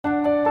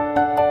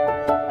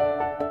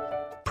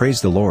Praise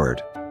the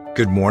Lord.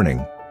 Good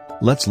morning.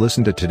 Let's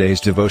listen to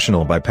today's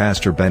devotional by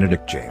Pastor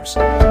Benedict James.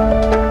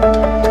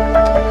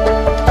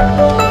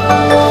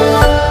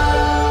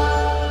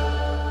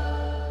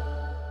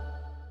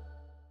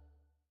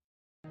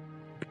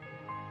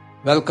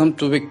 Welcome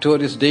to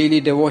Victorious Daily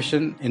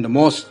Devotion in the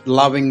most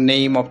loving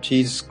name of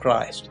Jesus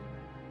Christ.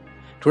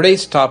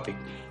 Today's topic,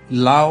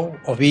 love,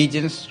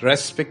 obedience,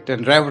 respect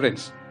and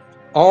reverence,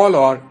 all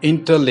are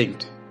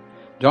interlinked.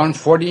 John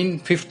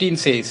 14:15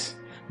 says,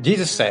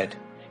 Jesus said,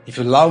 "If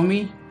you love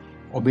me,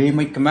 obey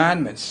my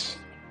commandments."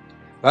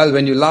 Well,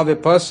 when you love a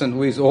person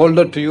who is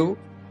older to you,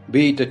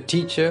 be it a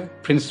teacher,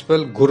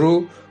 principal,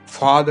 guru,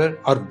 father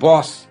or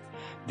boss,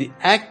 the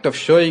act of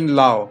showing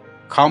love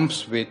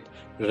comes with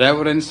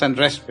reverence and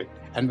respect.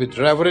 And with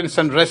reverence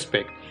and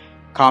respect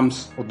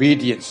comes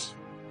obedience.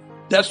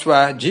 That's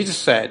why Jesus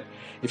said,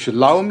 "If you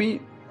love me,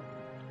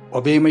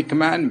 obey my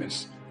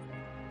commandments."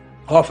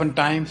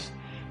 Oftentimes,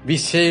 we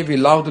say we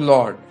love the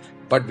Lord,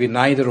 but we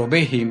neither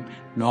obey Him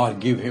nor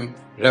give Him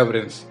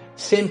reverence.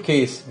 Same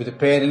case with the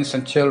parents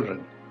and children.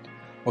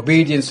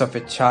 Obedience of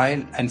a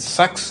child and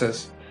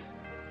success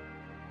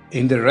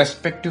in their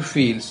respective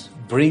fields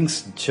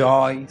brings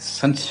joy,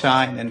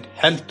 sunshine and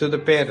health to the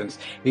parents.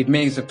 It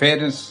makes the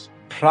parents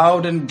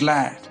proud and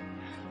glad.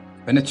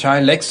 When a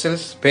child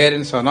excels,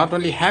 parents are not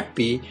only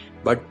happy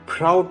but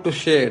proud to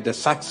share the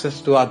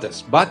success to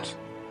others. But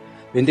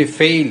when they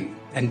fail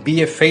and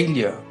be a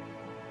failure,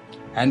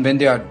 and when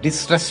they are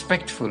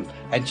disrespectful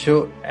and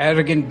show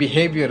arrogant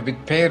behavior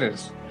with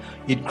parents,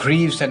 it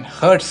grieves and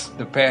hurts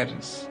the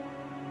parents.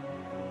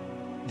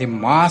 They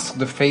mask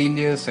the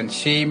failures and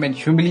shame and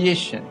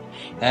humiliation,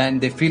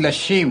 and they feel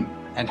ashamed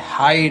and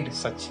hide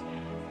such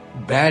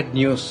bad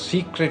news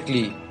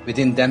secretly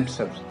within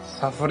themselves,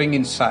 suffering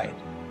inside.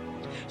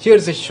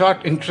 Here's a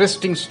short,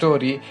 interesting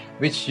story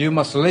which you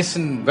must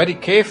listen very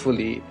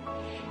carefully,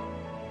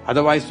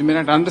 otherwise you may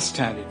not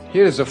understand it.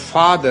 Here is a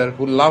father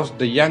who loves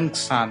the young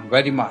son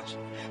very much.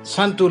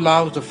 Son too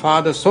loves the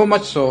father so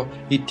much so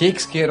he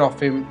takes care of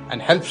him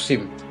and helps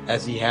him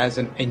as he has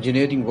an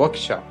engineering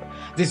workshop.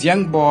 This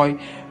young boy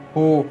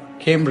who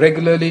came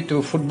regularly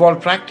to football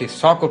practice,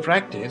 soccer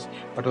practice,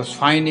 but was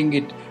finding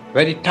it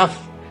very tough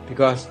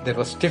because there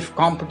was stiff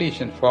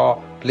competition for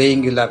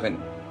playing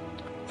 11.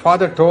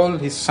 Father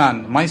told his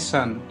son, "My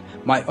son,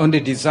 my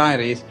only desire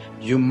is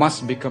you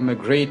must become a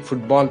great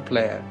football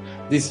player."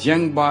 This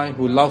young boy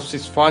who loves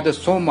his father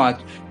so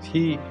much,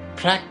 he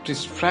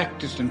practiced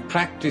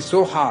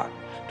so hard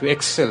to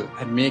excel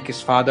and make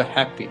his father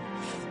happy.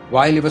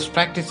 While he was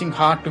practicing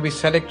hard to be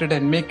selected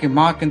and make a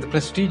mark in the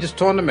prestigious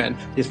tournament,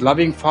 his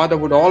loving father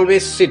would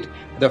always sit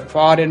at the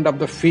far end of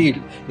the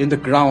field in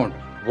the ground,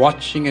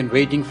 watching and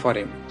waiting for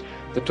him.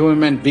 The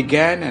tournament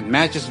began and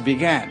matches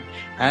began,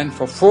 and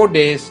for 4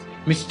 days,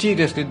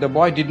 mysteriously, the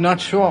boy did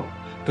not show up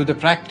to the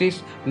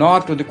practice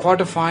nor to the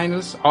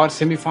quarterfinals or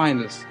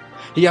semifinals.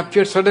 He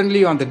appeared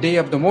suddenly on the day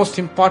of the most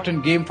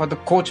important game for the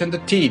coach and the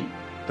team,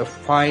 the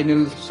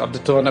finals of the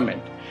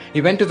tournament.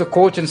 He went to the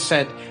coach and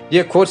said,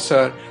 "Dear coach,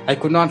 sir, I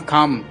could not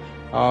come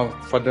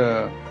for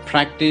the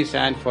practice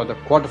and for the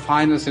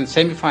quarterfinals and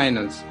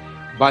semifinals,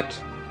 but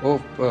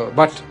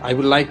I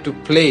would like to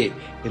play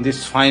in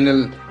this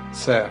final,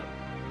 sir."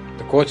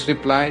 The coach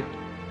replied,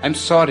 "I'm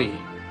sorry.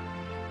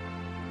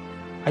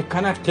 I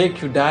cannot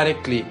take you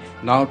directly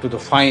now to the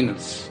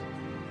finals.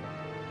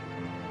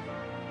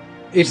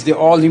 It's the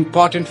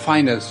all-important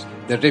finals.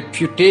 The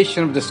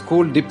reputation of the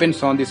school depends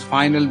on this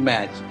final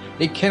match.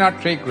 I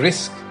cannot take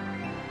risk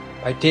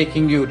by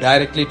taking you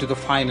directly to the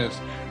finals."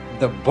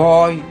 The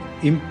boy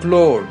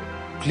implored,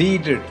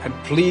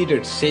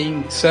 pleaded,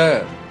 saying, "Sir,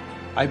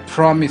 I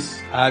promise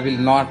I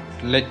will not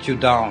let you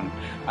down.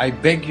 I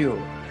beg you,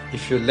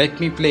 if you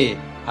let me play,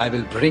 I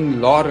will bring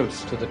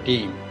laurels to the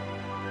team."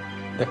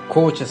 The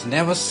coach has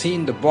never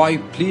seen the boy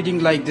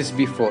pleading like this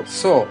before.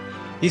 So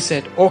he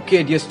said,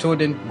 "Okay, dear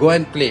student, go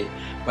and play.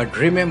 But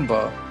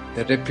remember,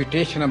 the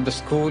reputation of the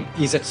school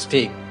is at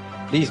stake.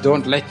 Please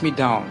don't let me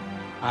down.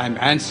 I am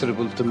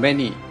answerable to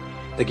many."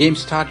 The game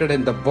started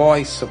and the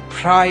boy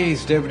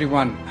surprised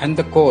everyone and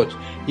the coach.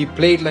 He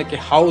played like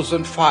a house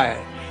on fire.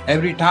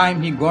 Every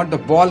time he got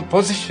the ball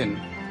position,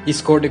 he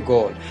scored a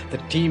goal.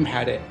 The team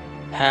had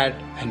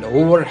an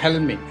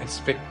overwhelming and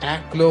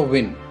spectacular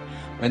win.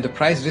 When the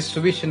prize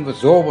distribution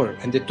was over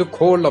and they took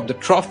hold of the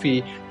trophy,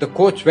 the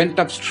coach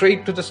went up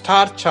straight to the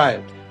star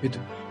child with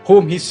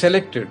whom he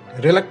selected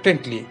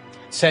reluctantly,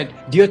 said,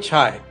 "Dear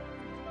child,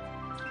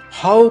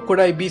 how could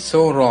I be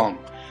so wrong?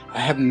 I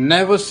have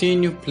never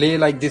seen you play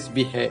like this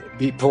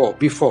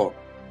before.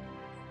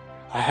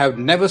 I have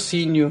never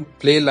seen you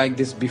play like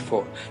this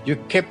before. You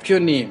kept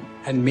your name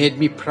and made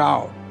me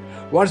proud.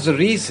 What's the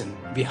reason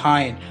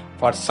behind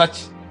for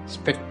such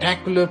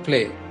spectacular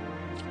play?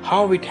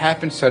 How it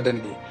happened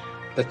suddenly?"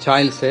 The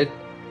child said,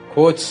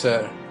 "Coach,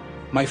 sir,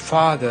 my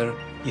father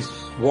is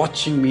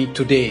watching me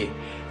today.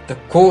 The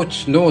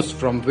coach knows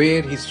from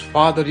where his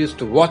father used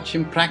to watch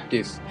him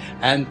practice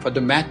and for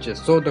the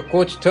matches. So the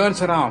coach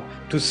turns around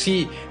to see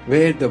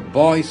where the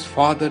boy's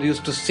father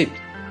used to sit.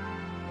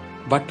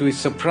 But to his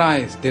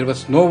surprise, there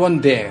was no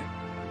one there.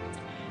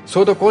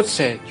 So the coach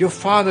said, your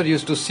father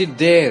used to sit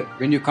there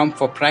when you come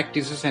for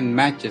practices and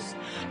matches.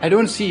 I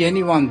don't see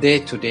anyone there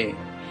today.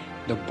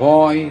 The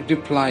boy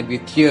replied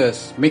with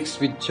tears mixed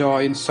with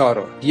joy and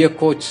sorrow. Dear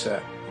coach,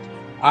 sir,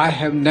 I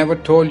have never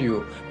told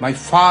you, my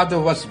father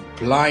was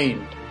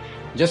blind.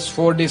 Just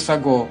 4 days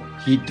ago,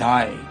 he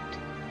died.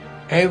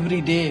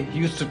 Every day he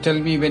used to tell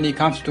me when he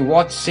comes to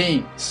watch,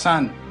 saying,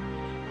 son,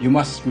 you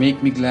must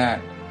make me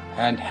glad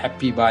and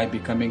happy by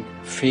becoming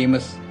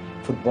famous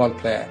football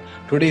player.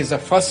 Today is the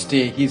first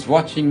day he is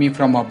watching me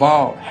from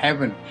above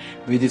heaven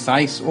with his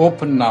eyes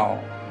open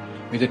now.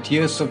 With the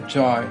tears of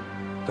joy,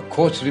 the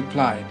coach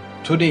replied,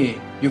 today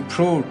you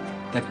proved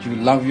that you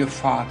love your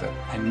father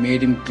and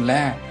made him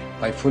glad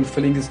by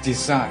fulfilling his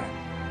desire.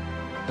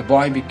 The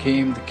boy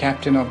became the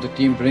captain of the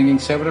team, bringing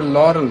several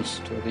laurels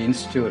to the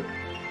institute.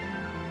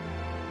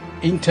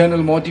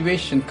 Internal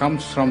motivation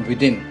comes from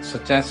within,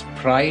 such as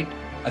pride,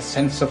 a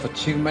sense of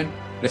achievement,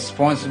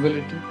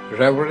 responsibility,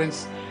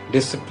 reverence,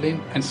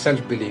 discipline, and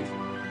self-belief.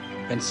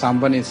 When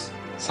someone is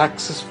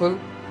successful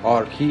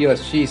or he or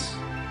she is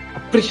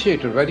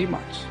appreciated very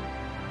much.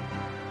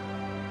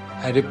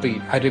 I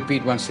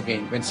repeat once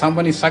again, when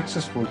someone is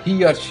successful,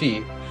 he or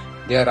she,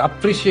 they are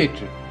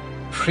appreciated,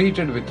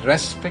 treated with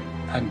respect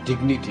and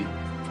dignity.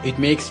 It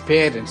makes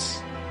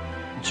parents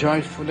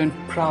joyful and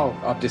proud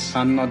of the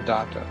son or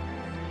daughter.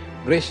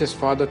 Gracious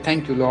Father,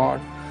 thank you,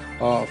 Lord,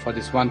 for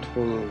this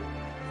wonderful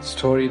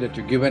story that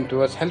you've given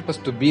to us. Help us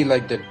to be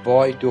like that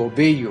boy, to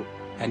obey you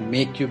and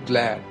make you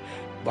glad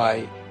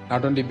by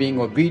not only being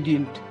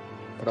obedient,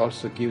 but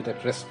also give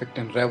that respect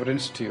and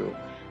reverence to you.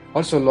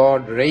 Also,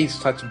 Lord, raise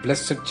such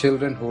blessed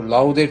children who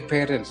love their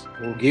parents,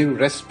 who give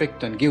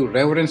respect and give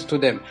reverence to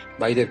them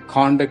by their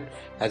conduct,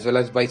 as well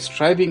as by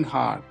striving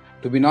hard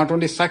to be not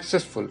only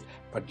successful,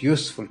 but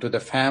useful to the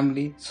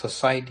family,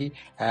 society,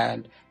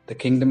 and the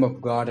kingdom of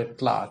God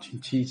at large.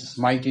 In Jesus'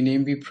 mighty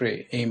name we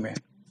pray. Amen.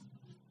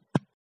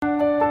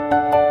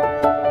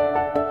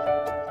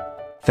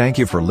 Thank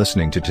you for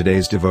listening to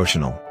today's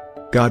devotional.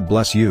 God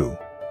bless you.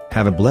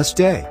 Have a blessed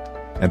day.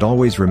 And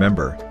always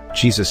remember,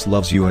 Jesus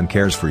loves you and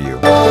cares for you.